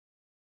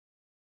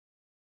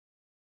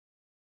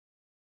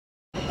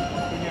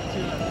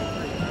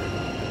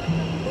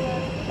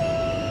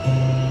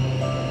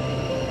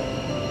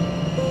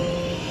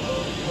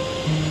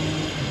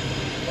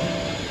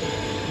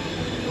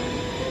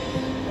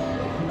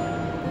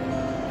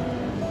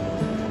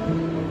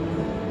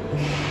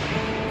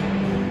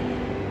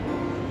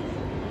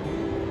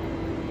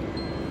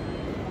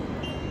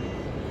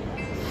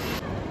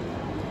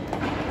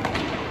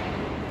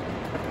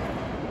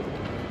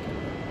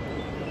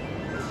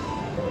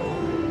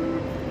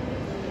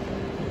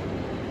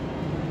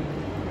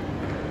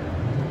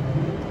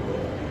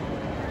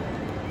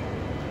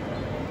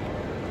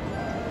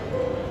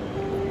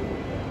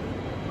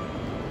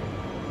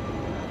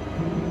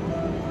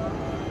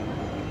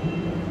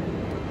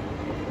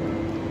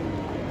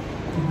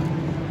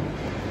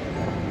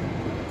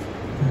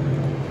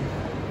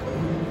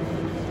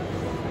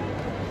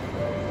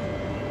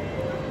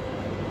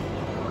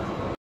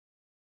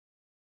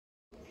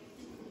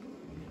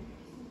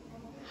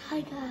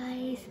Hi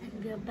guys,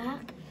 and we are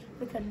back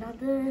with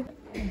another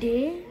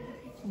day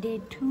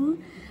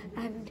 2,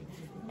 and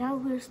now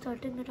we're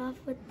starting it off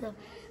with the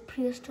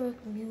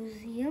prehistoric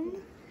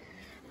museum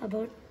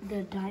about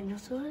the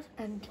dinosaurs.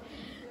 And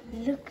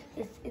look,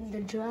 it's in the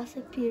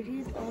Jurassic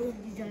period. All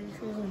of these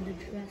dinosaurs are in the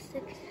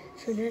Jurassic.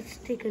 So let's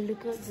take a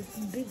look at this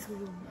big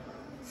room.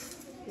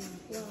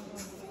 Wow.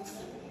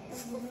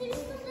 And this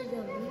is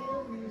a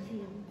real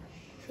museum.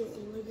 So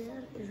over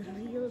there is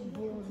real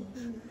bones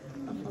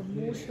of a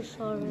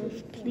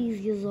Mosasaurus,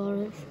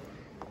 Plesiosaurus.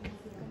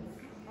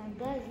 And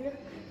guys, look,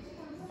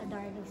 a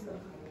dinosaur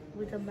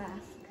with a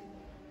mask.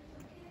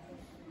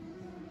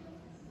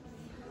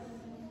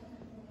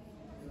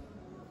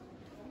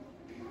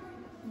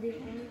 They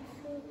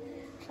also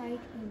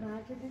tried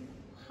imagining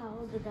how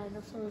the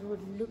dinosaurs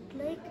would look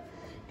like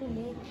to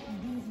make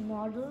these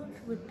models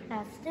with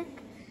plastic,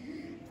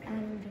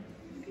 and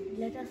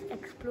let us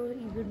explore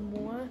even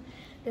more.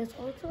 There's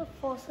also a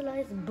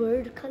fossilized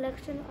bird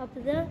collection up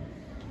there,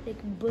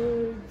 like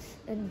birds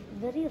and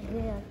very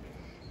rare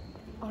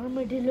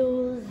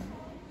armadillos,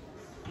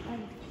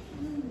 and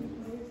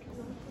there's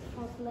also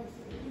fossilized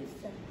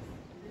insects.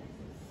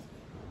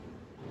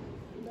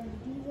 But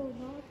these are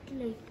not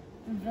like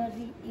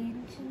very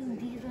ancient,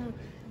 these are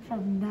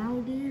from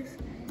nowadays,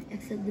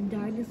 except the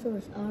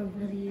dinosaurs are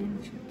very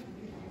ancient.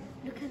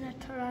 Look at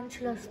that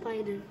tarantula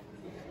spider.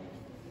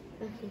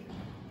 Okay.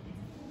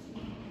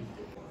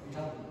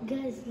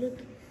 Guys, look,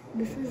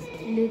 this is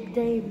Lake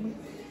Dame.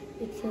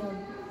 It's a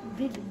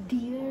big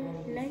deer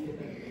like,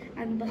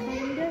 and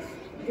behind us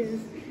there's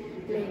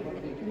like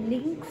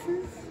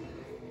lynxes.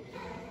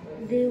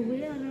 They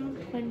weigh around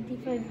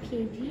 25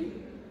 kg.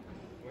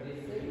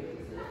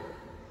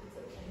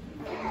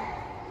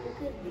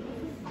 Look at these.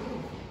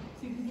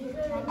 These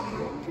are like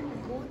mountain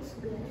goats,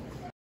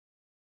 guys.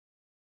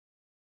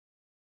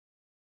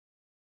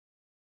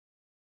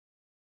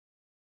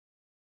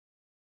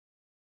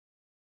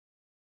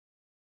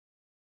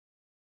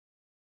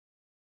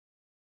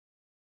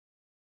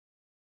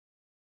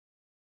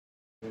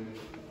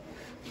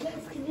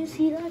 Guys, can you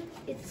see that?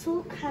 It's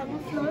so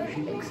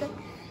camouflaged, except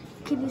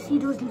can you see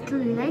those little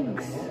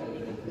legs?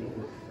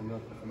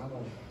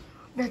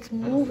 That's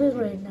moving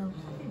right now.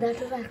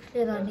 That is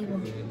actually an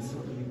animal.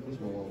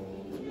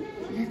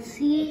 Let's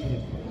see.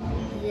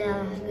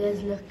 Yeah,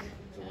 guys, look.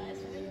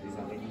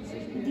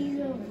 These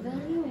are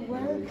very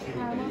well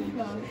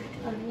camouflaged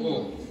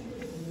animals.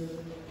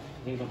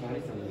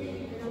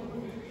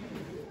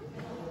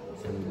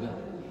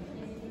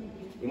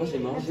 Let's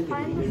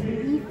find this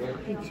leaf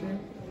picture.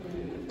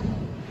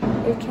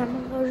 It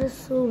camouflages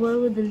so well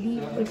with the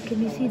leaf, but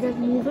can you see that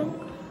moving?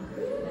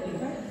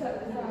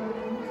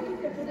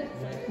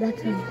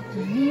 That's a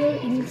real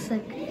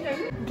insect.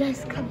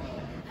 Guys, come.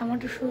 I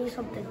want to show you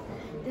something.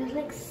 There's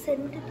like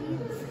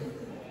centipedes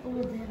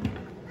over there.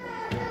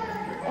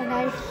 And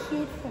I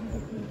hate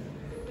centipedes.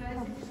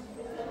 Come.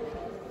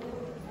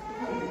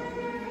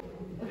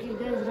 Okay,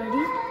 guys,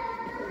 ready?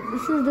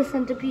 This is the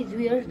centipedes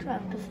we are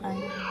trying to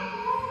find.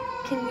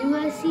 Can you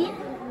guys see it?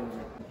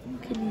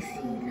 Can you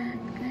see that,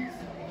 guys?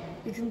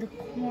 It's in the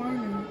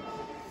corner.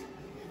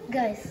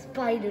 Guys,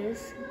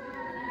 spiders.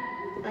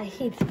 I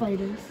hate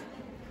spiders.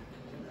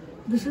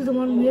 This is the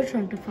one we are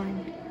trying to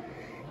find.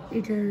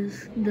 It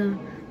is the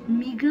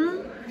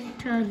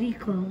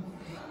Megalopterica.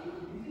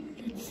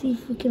 Let's see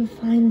if we can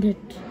find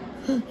it.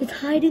 It's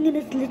hiding in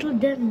its little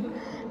den.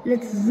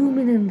 Let's zoom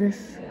in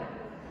this.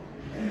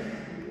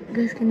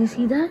 Guys, can you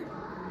see that?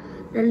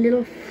 That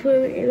little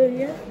fur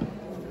area.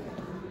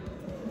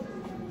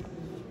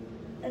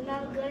 And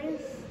now,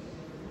 guys,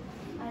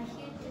 I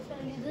hate to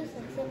tell you this,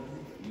 except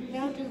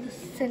now to the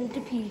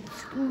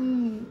centipedes.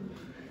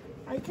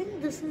 I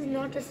think this is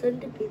not a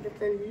centipede,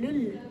 it's a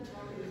Lille.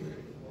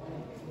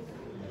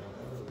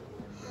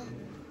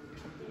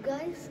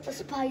 Guys, a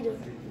spider.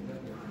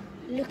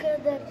 Look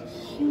at that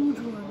huge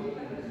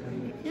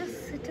one. It's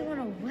just sitting on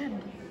a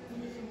web.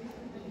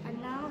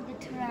 And now the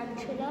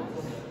tarantula,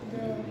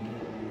 the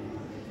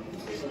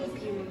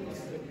sleepy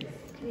ones.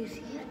 Can you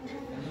see it?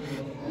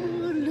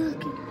 Oh,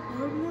 look, it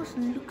almost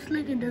looks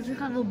like it doesn't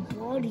have a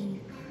body.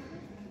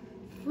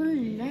 Full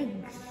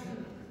legs.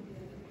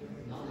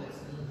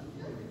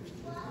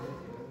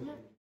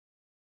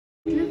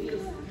 Look,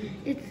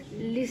 it's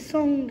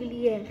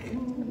lisonglier.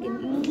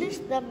 In English,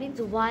 that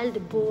means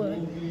wild boar.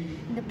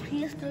 In the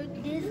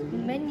prehistoric days,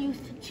 men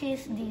used to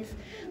chase these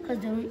because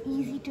they were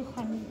easy to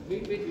hunt.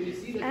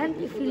 And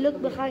if you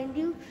look behind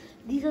you,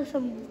 these are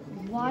some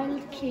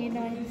wild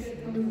canines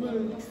in the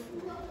woods.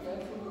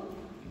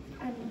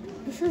 And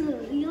this is a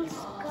real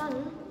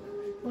skull,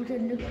 what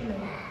it looks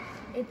like.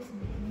 It's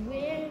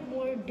way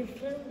more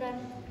different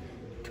than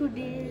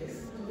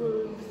today's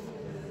wolves.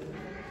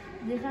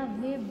 They have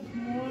way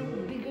more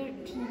bigger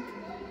teeth.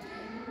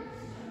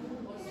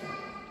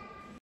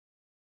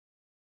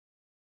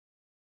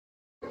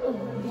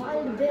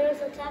 Wild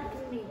bears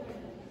attacked me.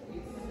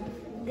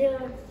 They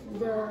are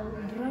the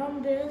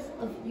brown bears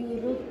of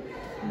Europe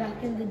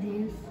back in the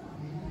days.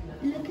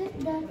 Look at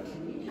that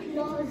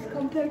claws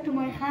compared to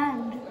my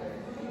hand.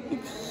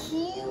 It's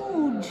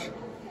huge.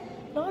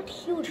 not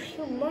huge,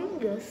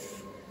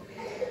 humongous.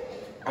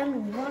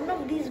 And one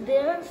of these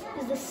bears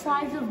is the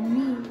size of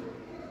me.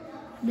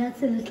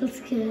 That's a little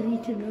scary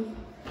to know.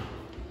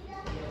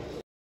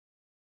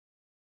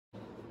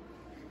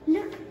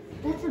 Look,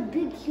 that's a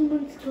big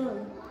human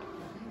skull.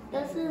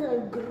 This is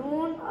a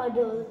grown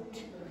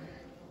adult.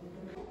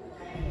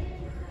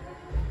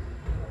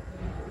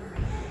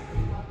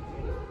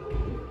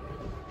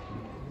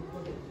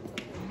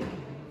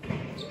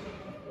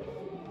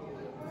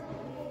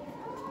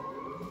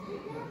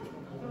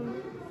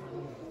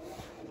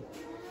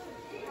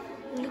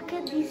 Look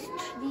at these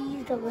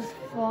trees that was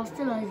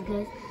fossilized,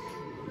 guys.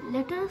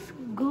 Let us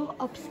go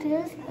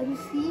upstairs and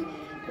see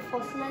the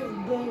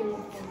fossilized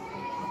birds.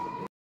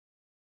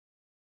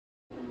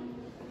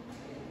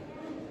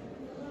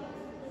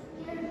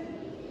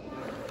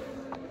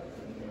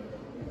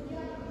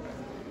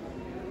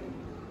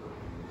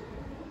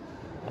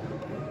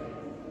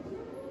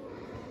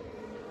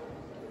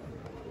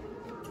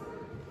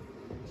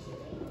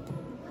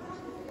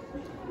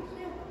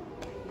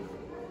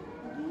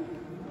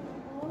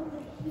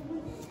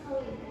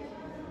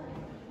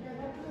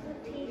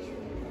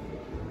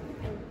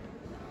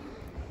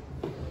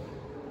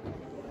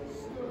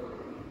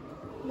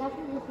 That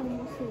is the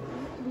Homo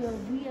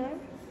sapiens. We are.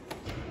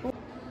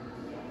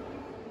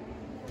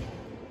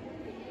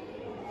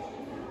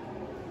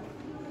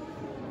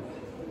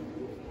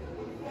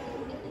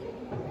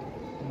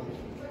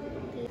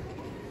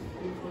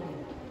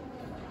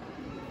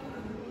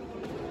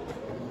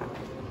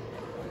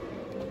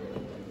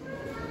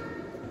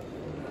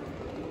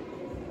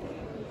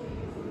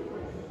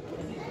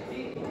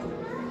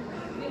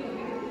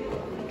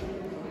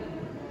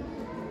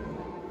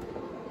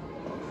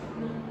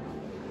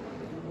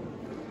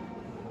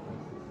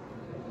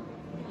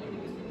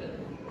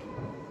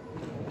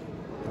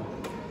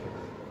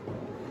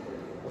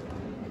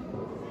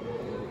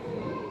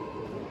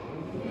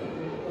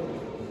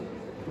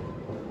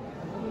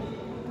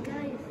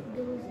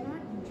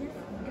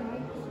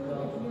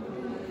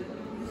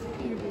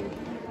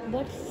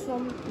 But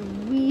some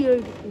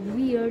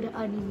weird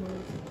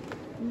animals.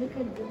 Look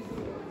at this.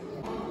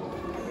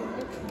 It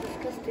looks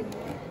disgusting.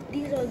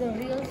 These are the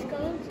real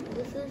skulls.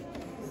 This is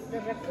the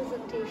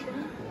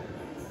representation.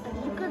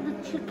 And look at the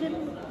chicken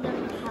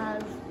that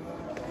has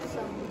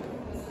some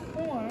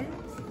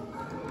horns.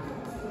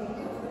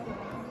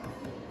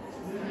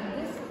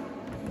 This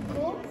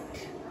goat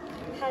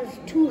has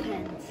 2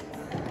 heads.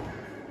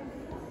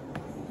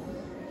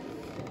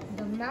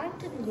 The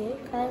mountain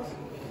goat has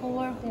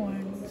 4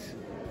 horns.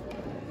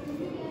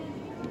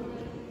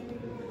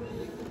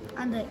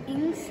 And the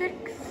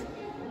insects,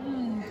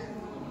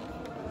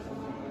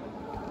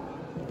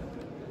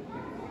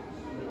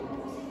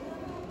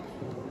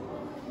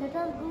 let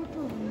us go to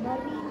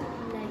marine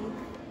life.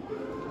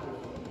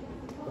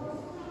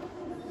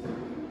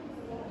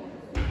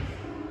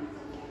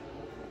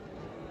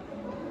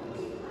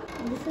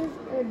 This is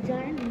a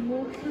giant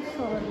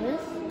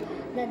mosasaurus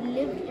that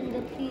lived in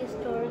the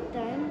prehistoric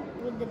time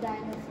with the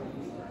dinosaurs.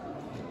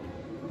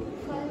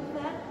 Fun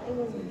fact, it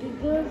was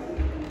bigger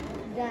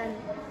than,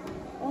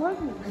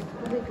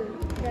 almost bigger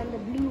than the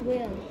blue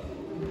whale.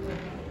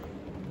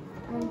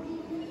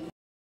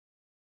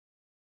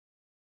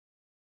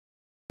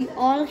 We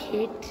all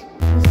hate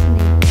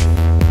snakes.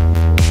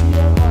 We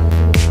are all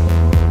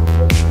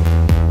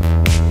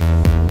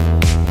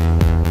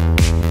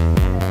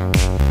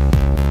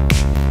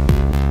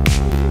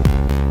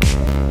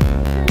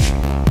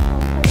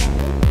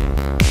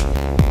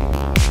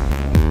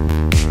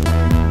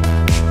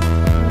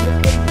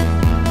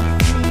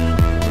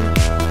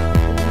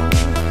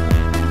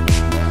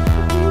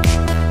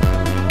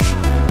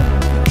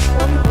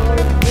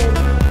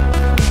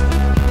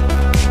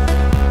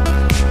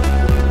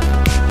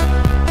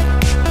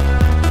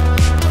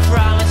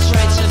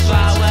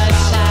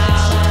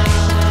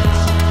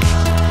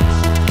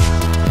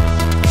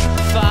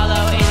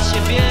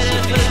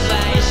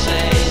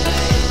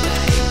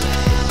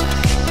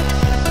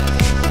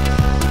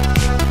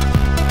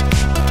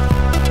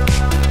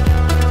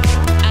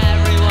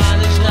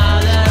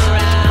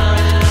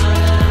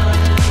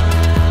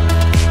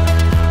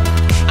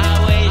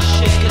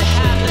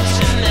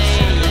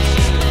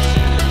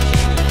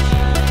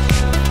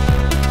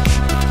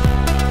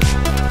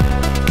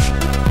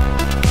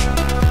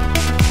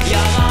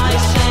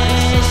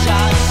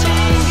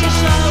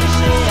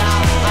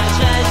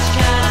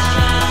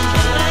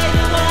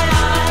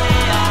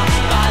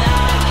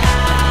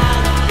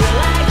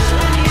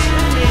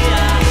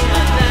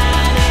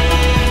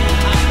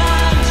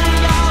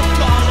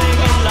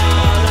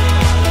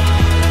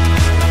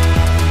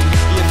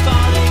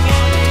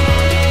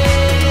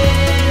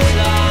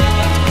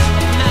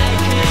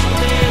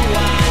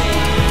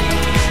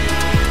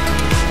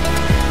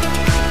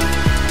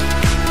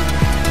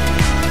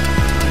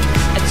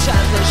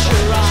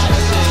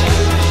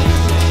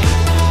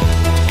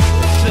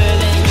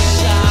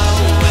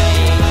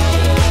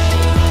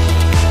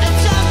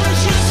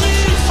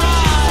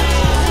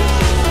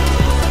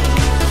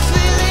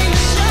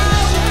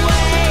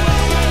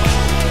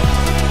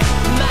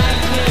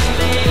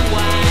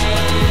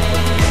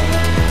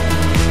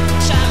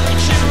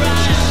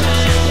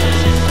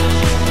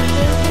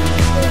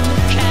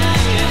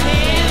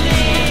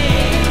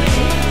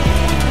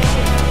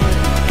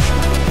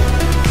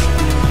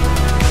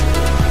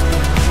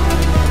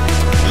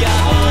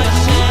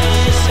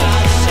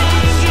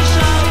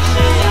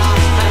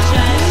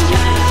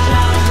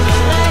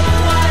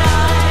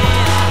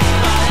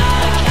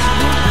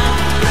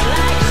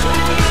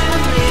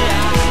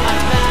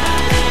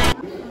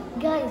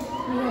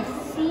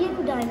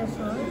seen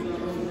dinosaurs,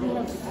 we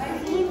have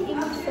seen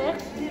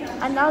insects,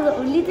 and now the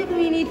only thing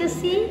we need to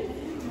see,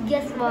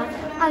 guess what?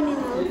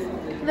 Animals.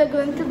 We're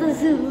going to the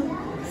zoo.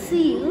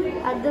 See you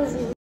at the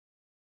zoo.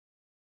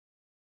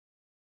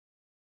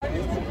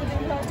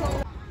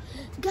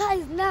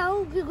 Guys,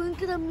 now we're going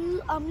to the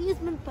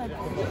amusement park.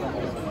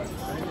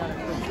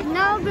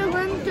 Now we're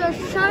going to a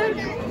shark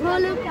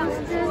roller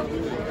coaster.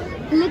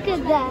 Look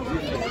at that.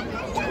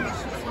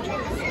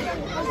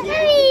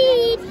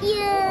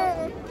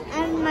 Here.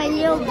 And my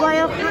little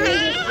boy of mine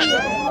is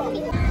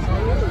here.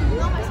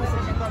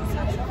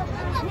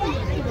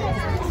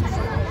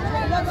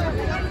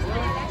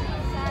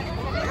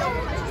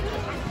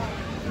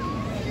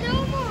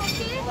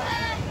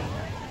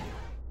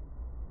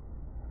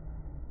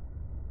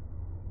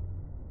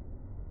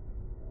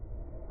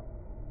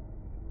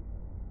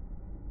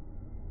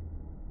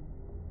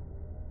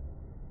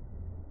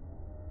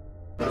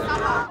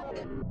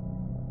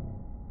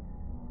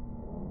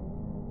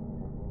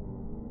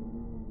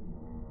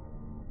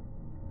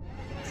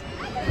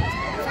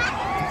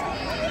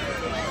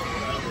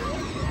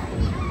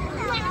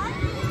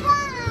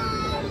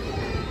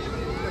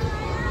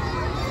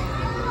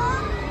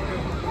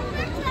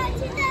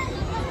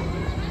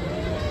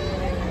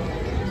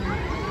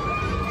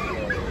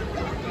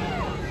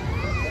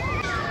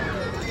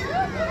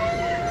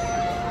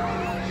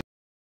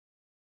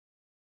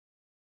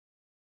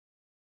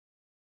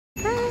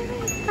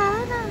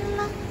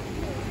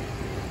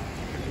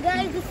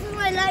 Guys, this is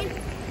my life.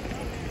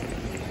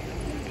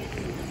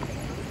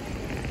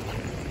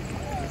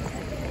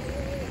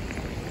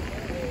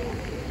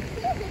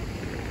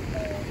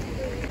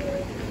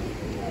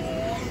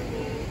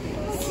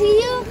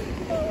 See you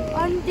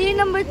on day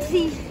number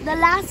 3, the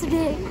last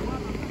day.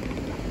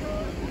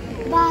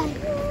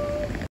 Bye.